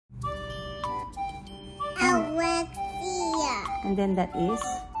Alexia. And then that is?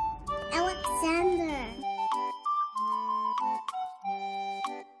 Alexander.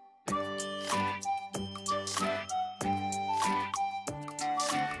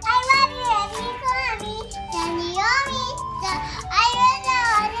 I love you if you call me Danny Yomi. So I don't know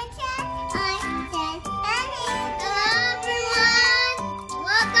what it says. I said, hello everyone.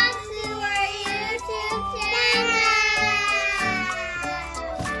 Welcome to our YouTube channel.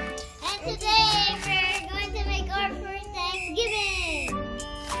 And today we're going to make our first Thanksgiving.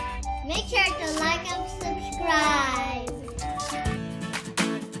 Make sure to like and subscribe.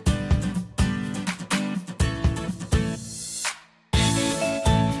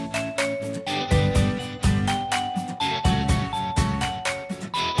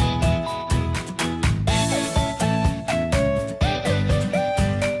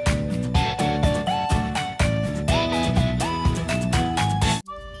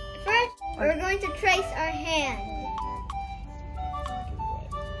 First, we're going to trace our hand.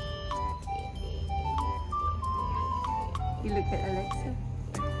 You look at Alexa.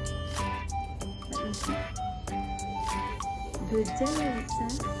 Let me see. Good job, Alexa.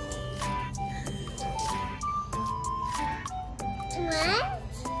 What?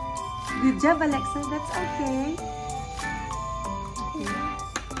 Good job, Alexa. That's okay.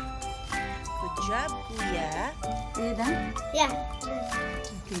 Good job, Kuya. Are you done? Yeah.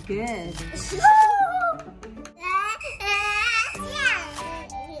 Okay, good.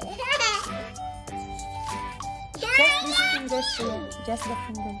 Just the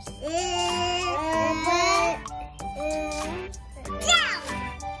fingers.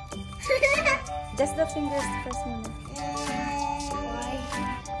 Just the fingers first, Mama.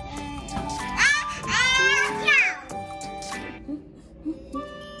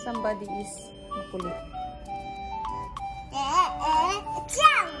 Somebody is makulit.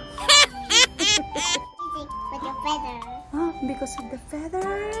 With your feather. Oh, because of the feather.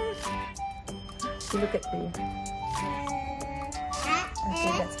 You look at Kuya.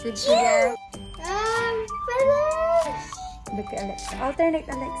 Okay, that's good, Kuya. Feathers. Look at Alexa. Alternate,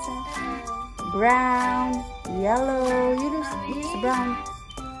 Alexa. Brown, yellow. You use brown.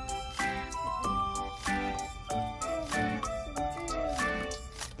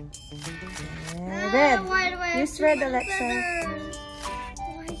 Red. Use red, Alexa.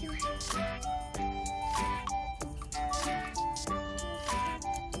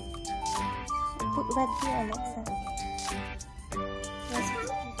 Put red here, Alexa. This one?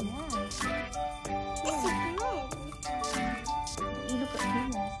 Yeah. This is red. You look at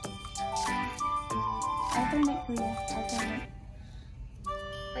Kuya. Alternate, Kuya. Alternate.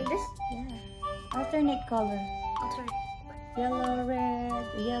 Like this? Yeah. Alternate color. I'll try. Yellow,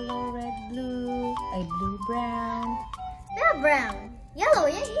 red, blue. Blue, brown. Not brown. Yellow,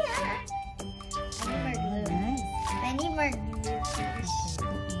 yeah. I need more glue. Nice. I need more glue.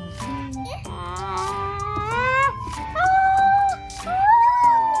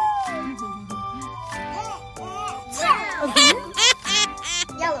 Okay.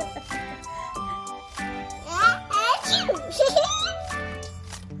 Yellow.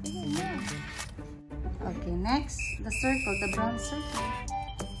 Okay, next, the circle, the brown circle.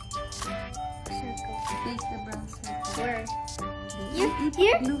 Circle. Face the brown circle. Where? You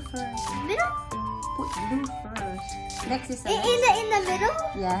Here? put blue first. Middle? Put blue first. Next is In the middle?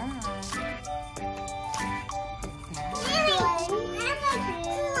 yeah.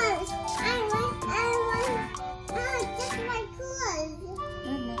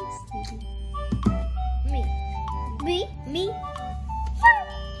 Next, baby. Me?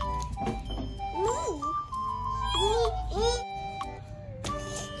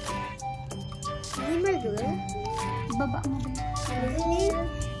 Need more glue? Baba mo ba? Does it need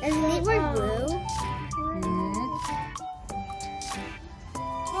more glue?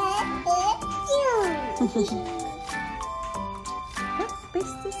 Good.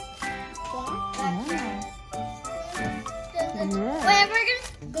 Paste this. Yeah. Wait, we're gonna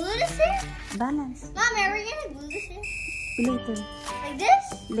glue this here? Balance. Mom, are we gonna glue this here? Later. Like this?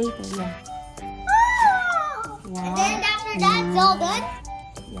 Later, yeah. Oh! Wow. And then after that, it's all done?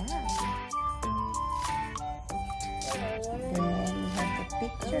 Yeah. Then we have the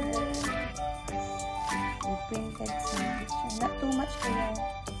picture. We printed some picture. Not too much, Kuya.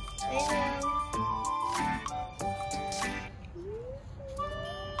 I know.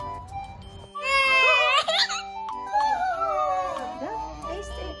 Yeah,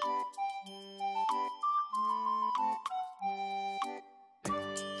 paste it.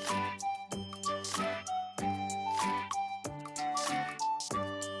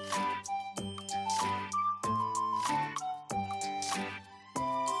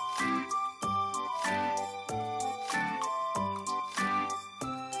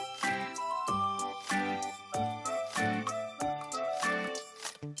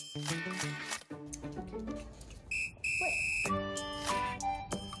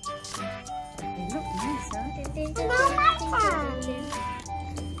 No, my turn.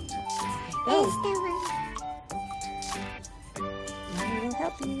 Go. It's the one. Mommy will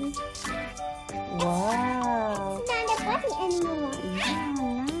help you. Wow. It's not a bunny anymore. Yeah,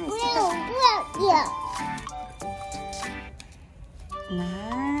 nice. Yeah.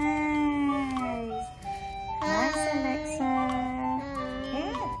 Nice. Nice, Alexa.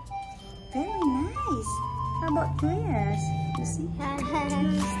 Yeah. Very nice. How about Claire's? You see?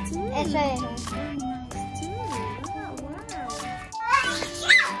 Nice too. It's right. Very nice too. Wow, wow.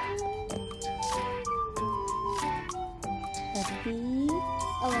 Happy.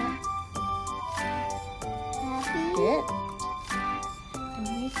 Oh. Happy. Good. Can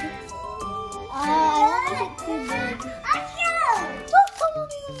you make it? I want it too big.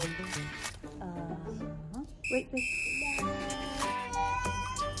 Wait.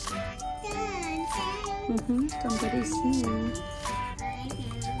 Dun, Somebody sing.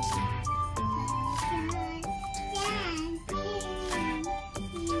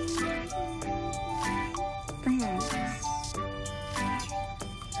 Thanks.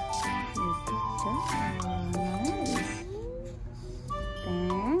 Good job. Nice.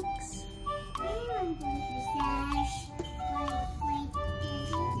 Thanks.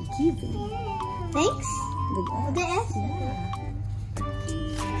 Giving. Thanks. The S? Yeah.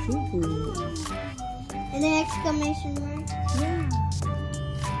 Giving. And an exclamation mark. Yeah.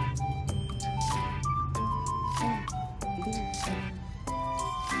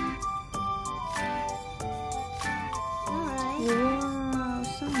 Alright. Wow,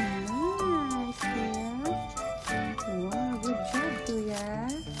 so nice, yeah. Wow, good job, Tuya.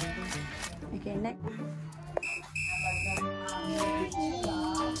 Okay, next.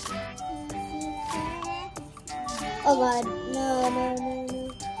 Oh god, no.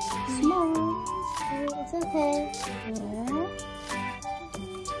 Small. It's okay. Yeah.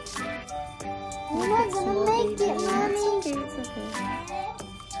 I'm not gonna make it, Mommy. It's okay.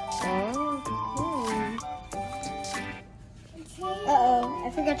 Okay. Uh-oh, I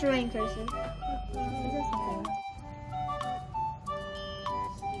forgot to rain cursor. It's okay.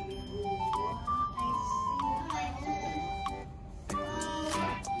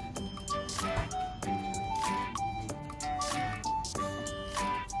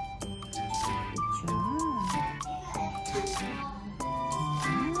 Good job.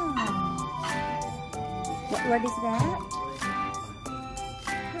 Wow. What is that?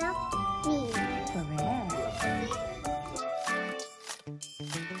 Help me. Correct.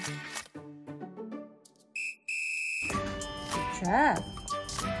 Good job.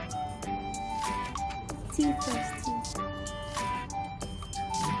 T first, T.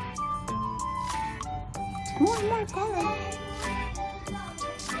 More color.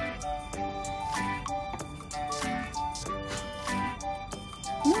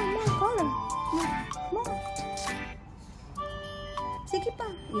 More color. More. Sige pa.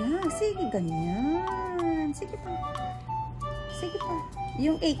 Yeah, sige. Ganyan. Sige pa. Sige pa.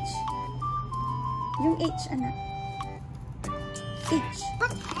 Yung H. Yung H, anak. H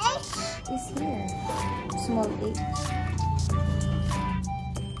What H? is here. Small H.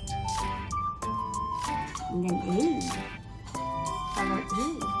 And then A. Color A.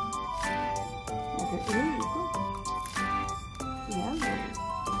 Letter A. Go. Yellow.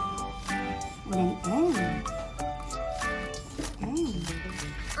 And then M. M.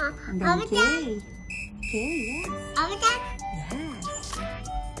 And then K. K, yes. Yes.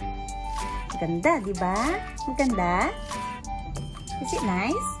 Maganda, di ba? Maganda? Is it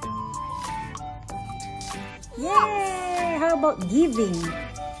nice? Yay! How about giving?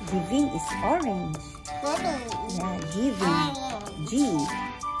 Giving is orange. Yeah, giving. G.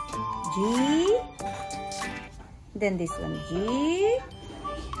 G. Then this one, G.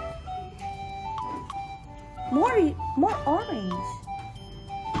 More orange.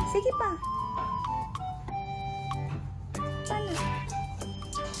 Sige pa. Paano?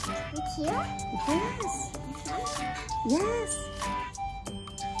 It's here? Yes. Yes.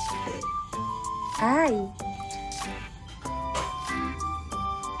 I.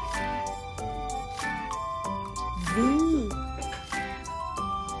 V.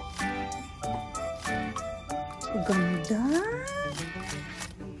 Ganda.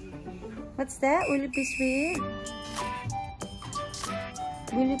 What's that? Will you please read?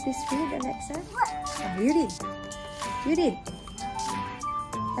 Will you please read, Alexa? Oh, you read. You read.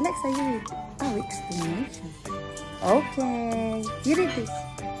 Alexa, you read. Oh, explanation. Okay. You read this.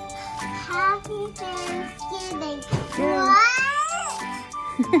 Happy Thanksgiving. Yeah. What?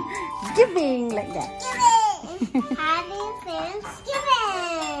 Giving like that. Giving. Happy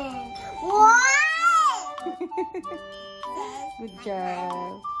Thanksgiving. What? Good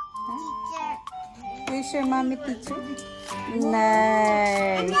job. Huh? Teacher. Who's your mommy teacher?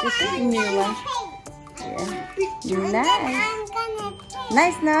 Nice. This is a new one. Yeah. Nice.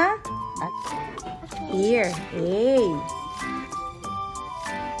 Nice, no? Here. Hey.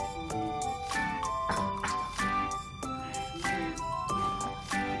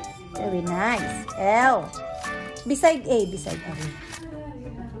 Very nice. L. Beside A. Beside A.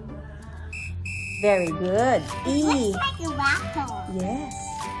 Very good. E. Yes.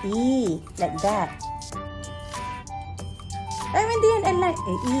 E. Like that. Ay, hindi yan L.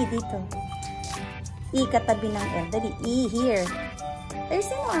 E dito. E katabi ng L. Dali. E here.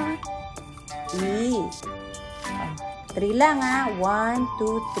 Ayusin mo ah. E. Oh, 3 lang ah. 1,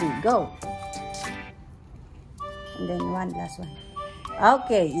 2, 3. Go. And then one last one.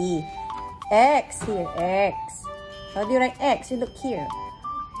 Okay. E. X here. X. How do you write X? You look here.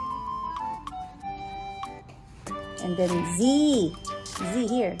 And then Z. Z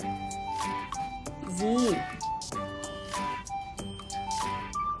here. Z.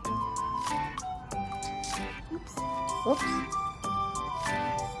 Oops.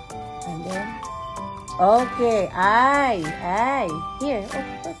 And then, okay, I. Here,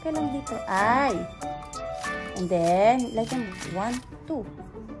 okay lang dito, I. And then, like 1, 2.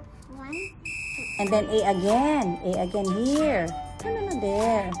 1. And then A again. A again here. No,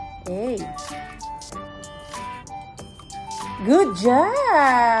 there. A. Good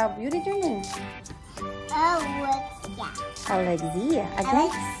job. You did your name. Alexia.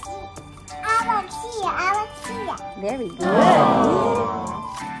 Again. Alexia. Very good. Yeah.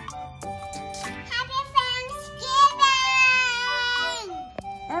 Happy Thanksgiving!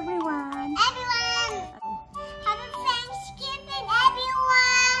 Everyone. Happy Thanksgiving,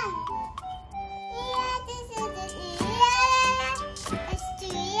 everyone! Yeah, this is the it's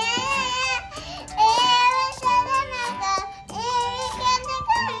the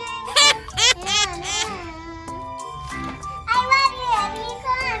I love you, every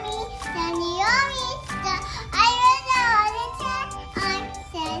mommy. Then you owe me. I don't know what to tell. I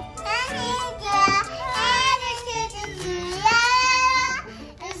said,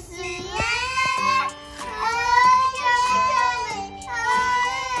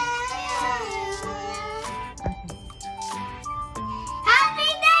 Happy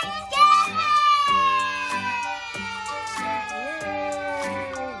Thanksgiving!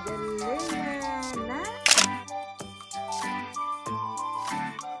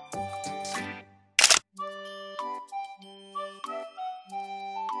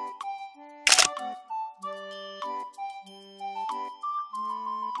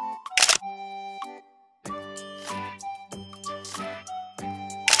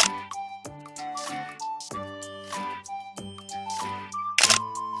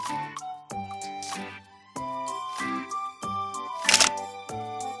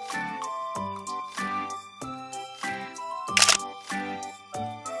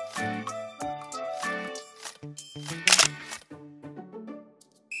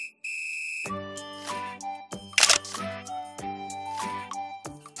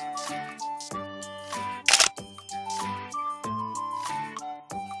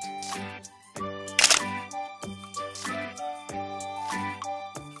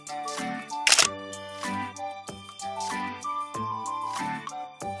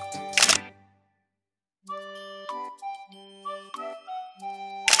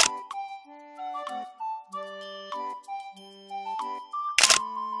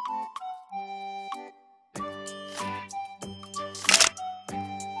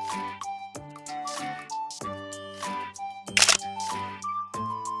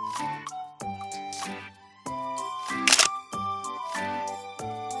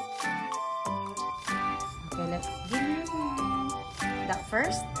 Okay, let's give me your hand. That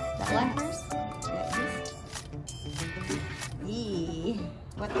first? That one first? Like this? E.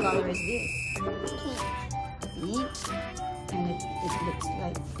 What color is this? Pink. And it looks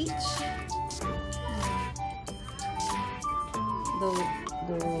like peach. Though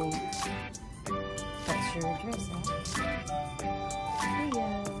that's your dress, huh?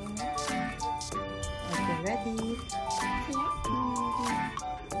 Yeah. Okay, ready?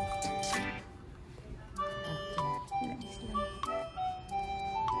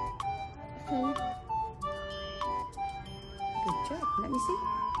 Good job. Let me see.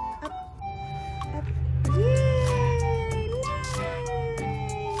 Up. Up. Yay!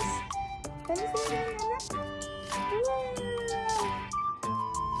 Nice! Let me see again, Anna. Wow!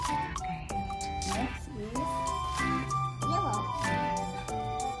 Okay. Next is yellow.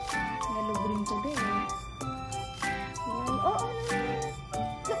 Yellow green today. Yellow. Oh, no.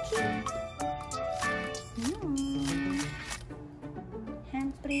 Look here.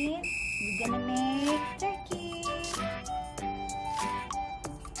 handprint. We're gonna make turkey.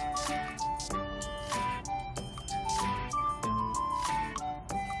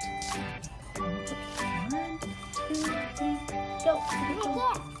 Go.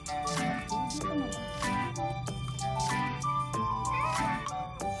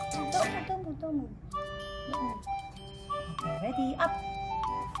 Don't move. Okay, ready? Up.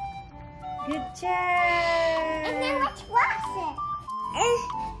 Good job. And now let's wash it. Hi.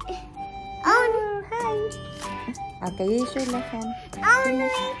 Okay, use your left hand. Mommy.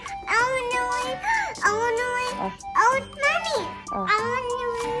 Oh. I want the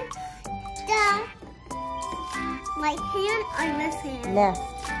right hand or left hand? Left.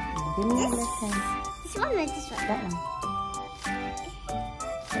 Give me your left hand. This one or this one? That one.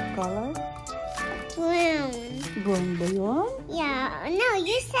 What color? Brown. Brown ba yun? Yeah. No,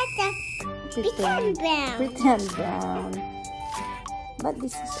 you said the pretend brown. Pretend brown. But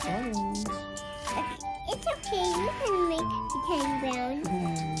this is orange. Okay, it's okay. You can make pretend brown.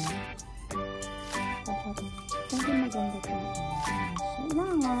 Hindi maganda ito.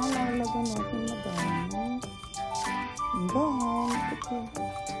 Kailangan lalagyan natin madami. And then, ito.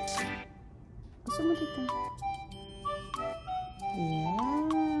 Gusto mo dito? Yeah.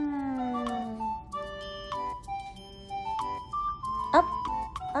 Up.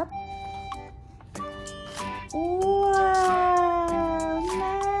 Up. Wow.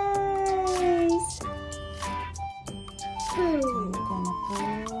 Nice. Boom. We're gonna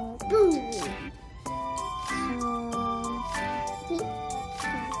put Boom.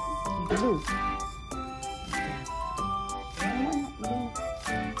 blue.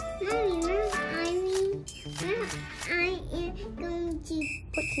 I am going to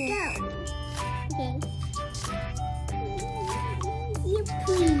Put here. go. Okay. Easy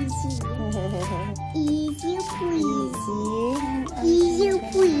peasy. Easy peasy. Easy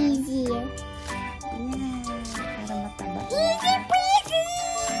peasy. Yeah, para mataba. Easy peasy.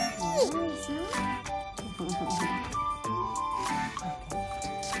 Nice, huh?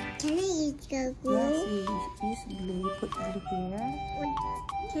 Can I use the glue? Yes, you use glue. Put glue here.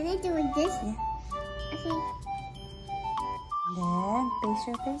 Can I do it this? Yeah. Okay. Then, place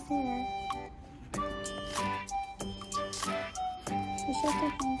your face here. Push your two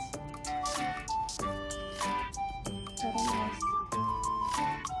hands. Very nice.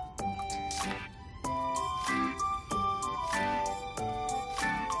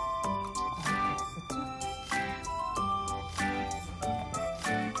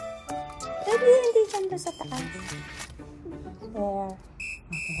 Hindi dyan doon sa taas. There.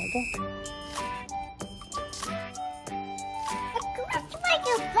 Okay, again. It looks like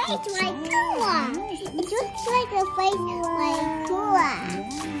a face like Kua. It looks like a face like Kua.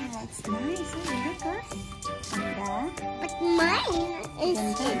 Yeah, it's nice. Oh, look, huh? Ganda. But mine is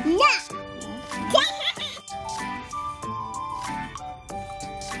Ganda. not.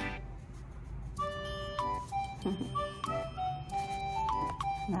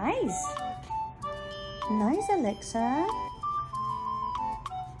 Nice. Nice, Alexa.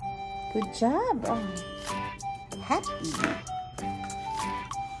 Good job. Oh, happy.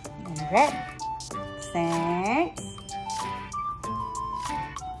 And red. Thanks.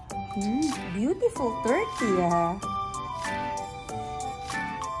 Beautiful turkey, ah.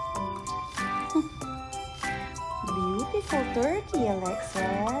 Beautiful turkey, Alexa.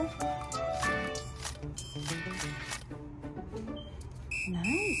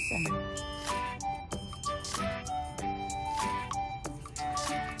 Nice.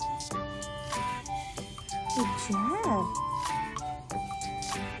 Good job.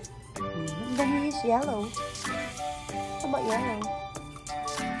 Then we use yellow. How about yellow?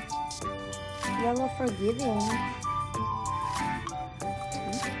 Yellow for giving.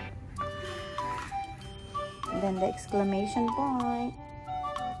 Then the exclamation point.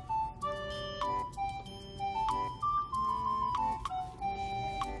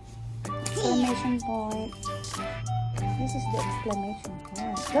 Exclamation point. This is the exclamation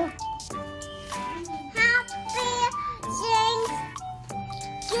point. Go. Happy Thanksgiving.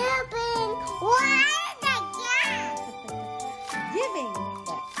 What again? Giving.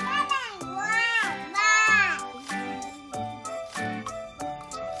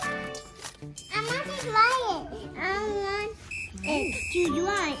 I want to dry it. I want it to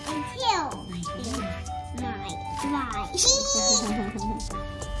dry until my dry.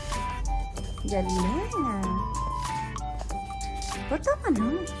 Galing. O, tama na.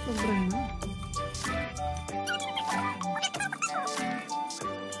 Sobra na.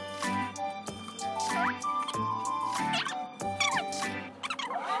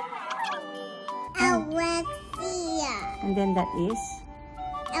 Alexia. And then that is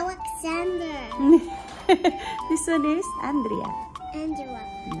Alexander. This one is Andrea. Angela.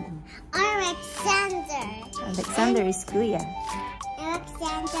 Alexander. Alexander is Kuya.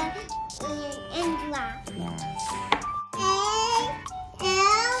 Alexander and Angela. Yes.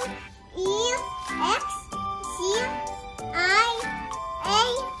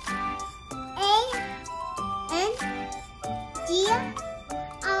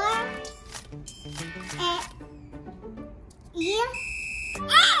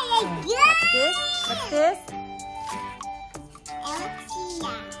 What's this? What's this?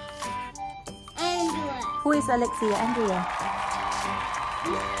 Alexia. Angela. Who is Alexia? Andrea?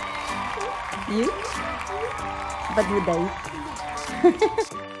 You? Badooday.